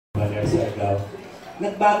years ago.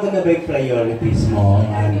 Nagbago na ba yung priorities mo,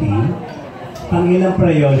 Andy? Pangilang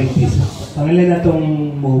priorities? Pangilan na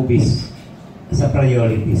itong movies sa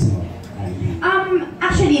priorities mo, Andy?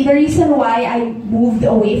 Actually, the reason why I moved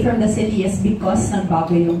away from the city is because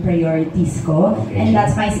nagbago yung priorities ko. Okay. And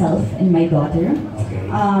that's myself and my daughter. Okay.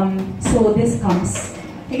 So this comes,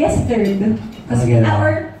 I guess, third.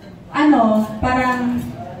 Or, parang,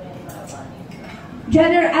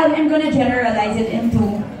 I'm gonna generalize it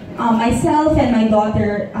into myself and my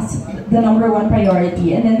daughter as the #1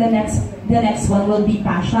 priority, and then the next one will be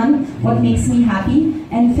passion, what makes me happy,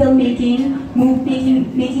 and filmmaking,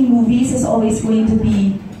 making movies is always going to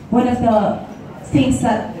be one of the things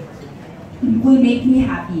that will make me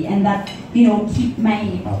happy and that keep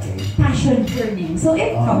my passion burning. So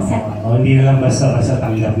it comes second. Hindi lang basta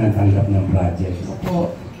tanggap ng project.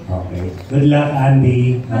 Opo. Okay. Good luck,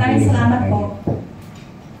 Andy. Maraming salamat po.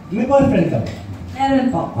 May boyfriend ka ba?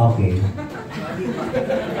 Meron po. Okay.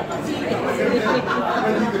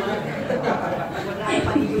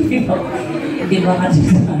 Di ba kasi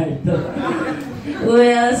sa ito?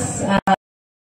 Well,